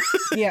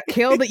 Yeah,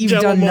 kale that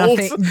you've done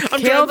nothing.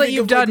 Kale that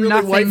you've done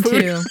nothing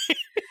to.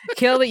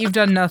 Kale that you've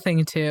done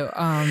nothing to.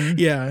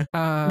 Yeah.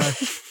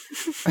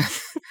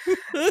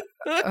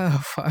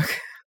 Oh fuck.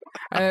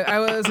 I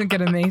wasn't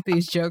gonna make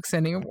these jokes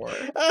anymore.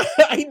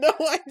 I know.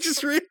 I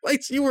just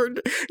realized you're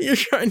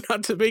trying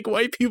not to make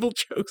white people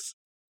jokes.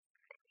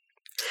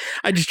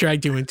 I just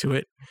dragged you into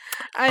it.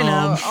 I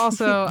know.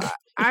 Also,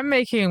 I'm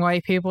making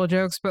white people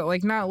jokes, but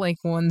not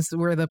ones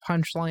where the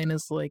punchline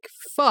is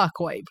 "fuck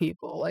white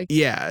people."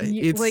 Yeah,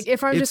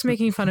 if I'm just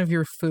making fun of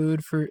your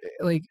food for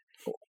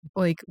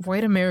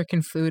white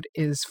American food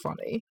is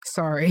funny.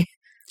 Sorry,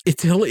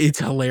 it's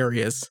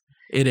hilarious.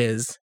 It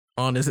is.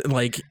 Honest,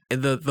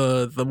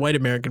 the white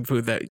American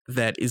food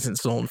that isn't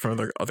stolen from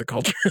other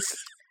cultures.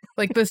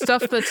 The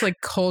stuff that's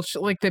culture,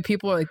 that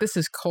people are this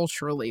is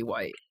culturally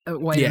white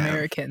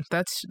American.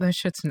 That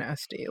shit's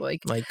nasty.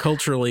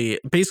 Culturally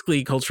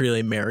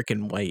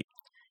American white.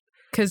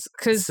 Because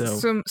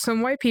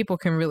some white people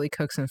can really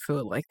cook some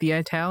food, the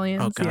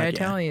Italians. Oh, God,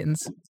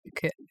 Italians.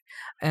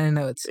 I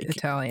know it's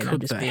Italian.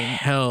 Cook the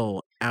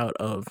hell out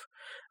of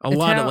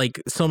lot of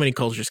like so many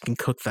cultures can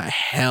cook the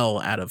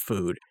hell out of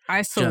food.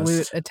 I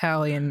salute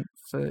Italian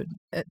food.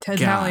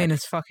 Italian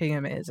is fucking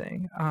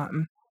amazing.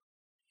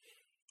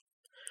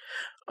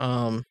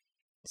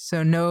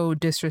 So no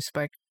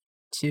disrespect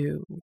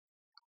to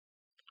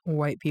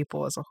white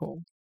people as a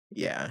whole.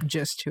 Yeah.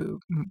 Just to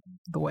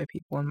the white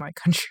people in my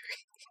country.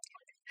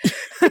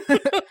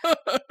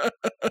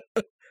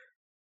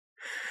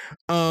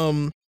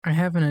 I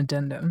have an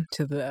addendum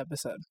to the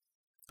episode.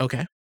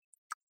 Okay.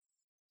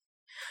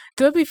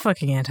 Don't be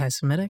fucking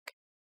anti-Semitic.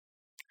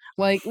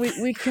 Like,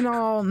 we can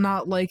all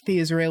not like the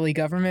Israeli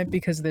government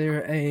because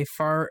they're a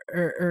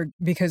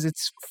because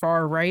it's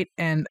far right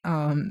and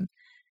an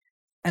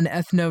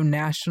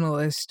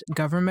ethno-nationalist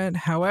government.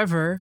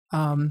 However,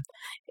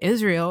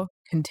 Israel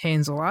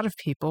contains a lot of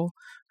people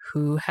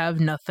who have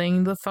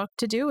nothing the fuck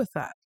to do with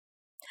that.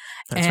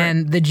 That's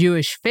and right. The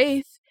Jewish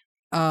faith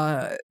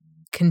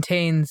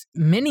contains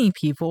many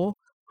people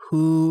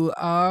who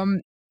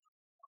aren't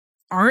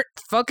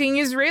fucking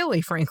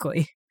Israeli,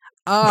 frankly.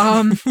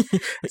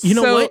 You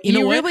know what?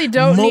 You really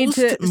don't need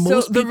to.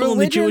 Most people in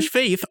the Jewish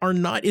faith are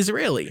not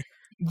Israeli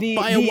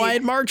by a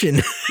wide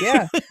margin.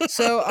 Yeah.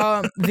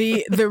 So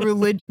the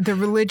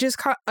religious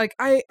like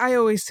I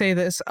always say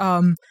this.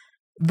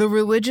 The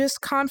religious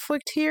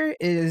conflict here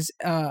is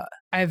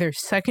either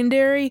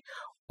secondary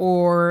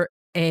or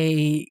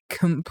a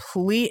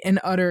complete and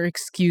utter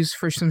excuse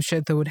for some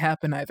shit that would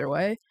happen either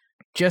way.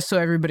 Just so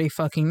everybody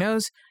fucking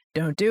knows,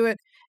 don't do it.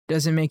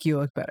 Doesn't make you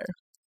look better.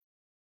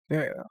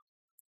 Very well.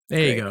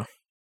 There you go.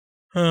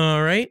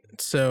 All right.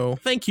 So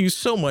thank you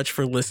so much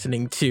for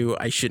listening to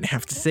I Shouldn't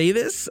Have to Say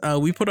This.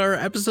 We put our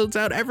episodes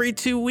out every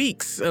 2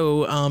 weeks.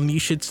 So you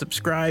should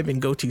subscribe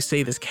and go to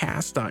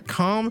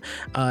saythiscast.com.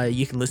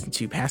 You can listen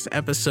to past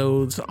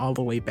episodes all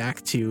the way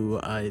back to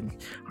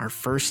our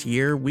first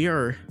year. We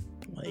are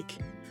like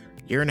a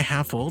year and a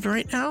half old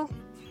right now,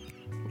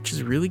 which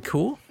is really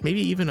cool.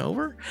 Maybe even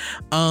over.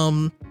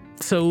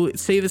 So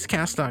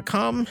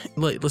saythiscast.com,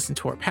 listen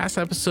to our past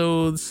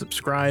episodes,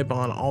 subscribe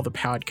on all the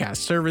podcast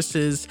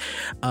services.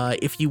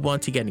 If you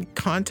want to get in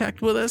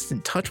contact with us,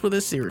 in touch with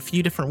us, there are a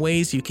few different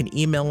ways. You can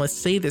email us,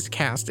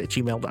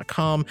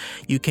 saythiscast@gmail.com.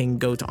 You can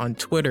go on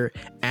Twitter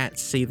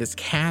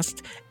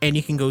 @saythiscast, and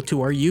you can go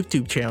to our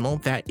YouTube channel.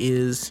 That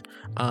is,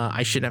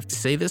 I Shouldn't Have to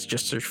Say This.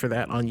 Just search for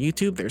that on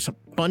YouTube. There's a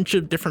bunch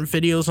of different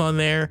videos on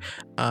there.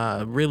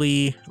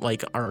 Really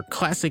like our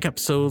classic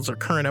episodes, our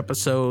current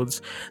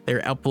episodes.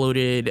 They're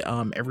uploaded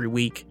every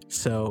week,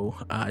 so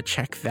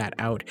check that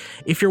out.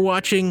 If you're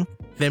watching,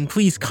 then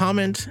please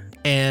comment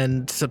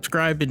and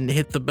subscribe and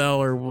hit the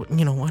bell, or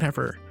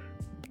whatever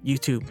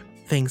YouTube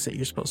things that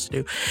you're supposed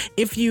to do.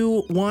 If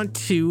you want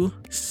to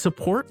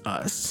support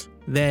us,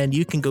 then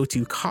you can go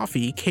to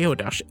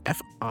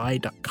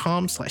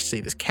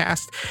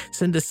ko-fi.com/saythiscast.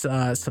 Send us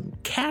some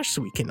cash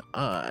so we can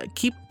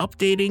keep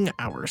updating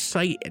our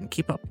site and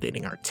keep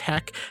updating our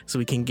tech so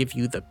we can give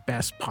you the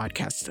best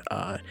podcast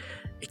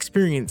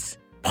experience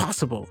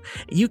possible.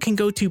 You can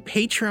go to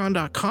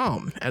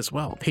patreon.com as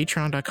well,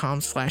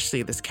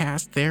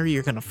 patreon.com/saythiscast. There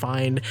you're going to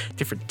find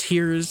different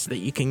tiers that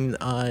you can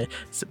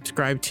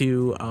subscribe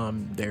to.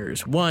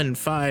 There's 1,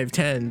 5,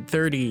 10,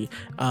 30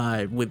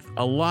 with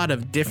a lot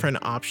of different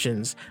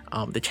options.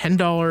 The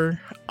 $10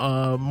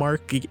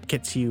 mark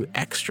gets you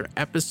extra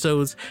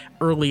episodes,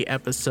 early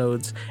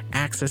episodes,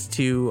 access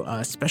to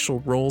special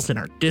roles in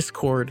our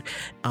Discord,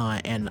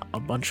 and a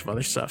bunch of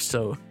other stuff.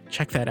 So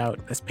check that out.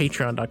 That's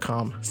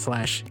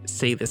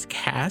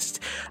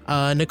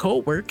patreon.com/saythiscast.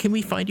 Nicole, where can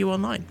we find you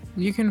online?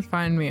 You can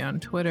find me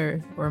on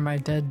Twitter or my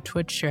dead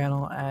Twitch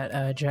channel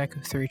at Jack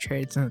of Three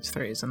Trades, and it's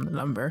 3 is in the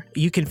number.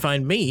 You can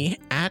find me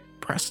at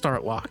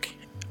PressStartLock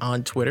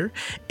on Twitter,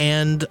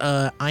 and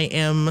I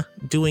am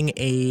doing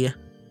a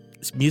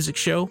music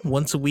show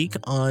once a week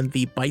on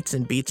the Bytes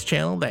and Beats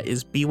channel. That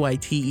is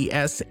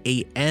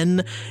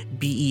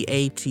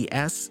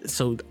BYTESANBEATS.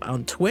 So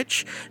on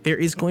Twitch, there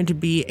is going to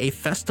be a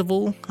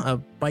festival, a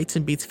Bytes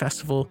and Beats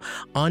festival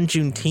on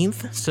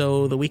Juneteenth.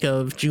 So the week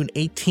of June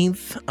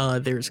 18th,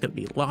 there's going to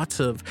be lots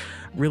of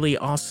really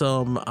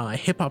awesome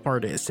hip-hop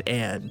artists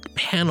and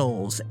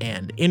panels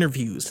and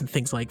interviews and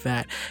things like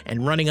that.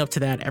 And running up to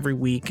that every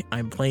week,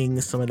 I'm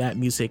playing some of that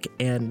music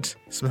and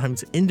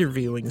sometimes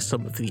interviewing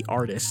some of the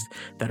artists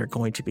that are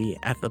going to be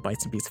at the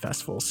Bytes and Beats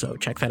Festival. So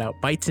check that out,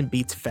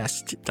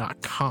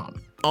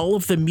 bytesandbeatsfest.com. All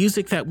of the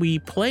music that we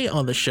play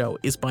on the show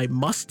is by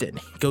Mustin.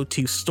 Go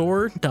to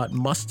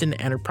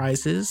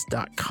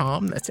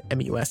store.mustinenterprises.com. That's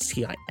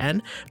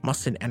MUSTIN,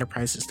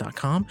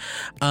 mustinenterprises.com.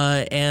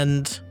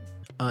 And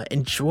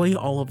enjoy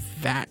all of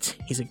that.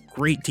 He's a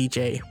great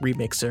DJ,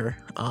 remixer,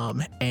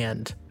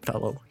 and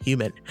fellow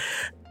human.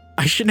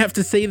 I Shouldn't Have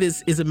to Say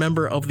This is a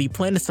member of the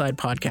PlanetSide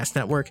Podcast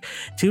Network.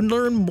 To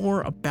learn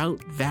more about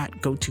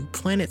that, go to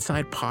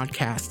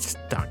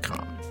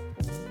planetsidepodcasts.com.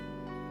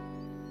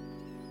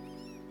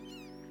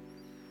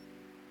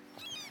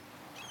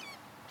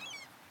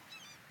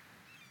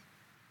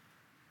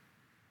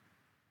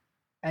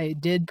 I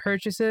did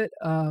purchase it.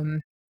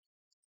 I'm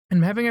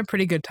having a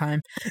pretty good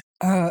time.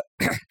 Ow.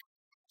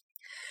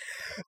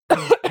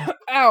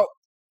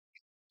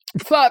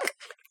 Fuck.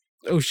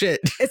 Oh shit.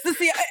 It's the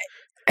CIA.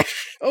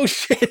 Oh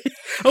shit.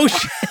 Oh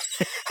shit.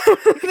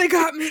 They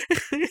got me.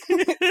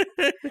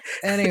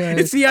 Anyways,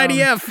 It's the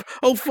IDF.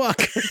 Oh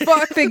fuck.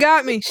 Fuck, they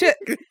got me. Shit.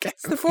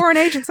 It's the foreign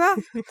agents, huh?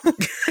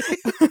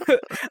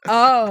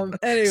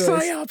 Anyways.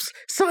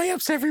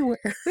 Psyops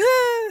everywhere.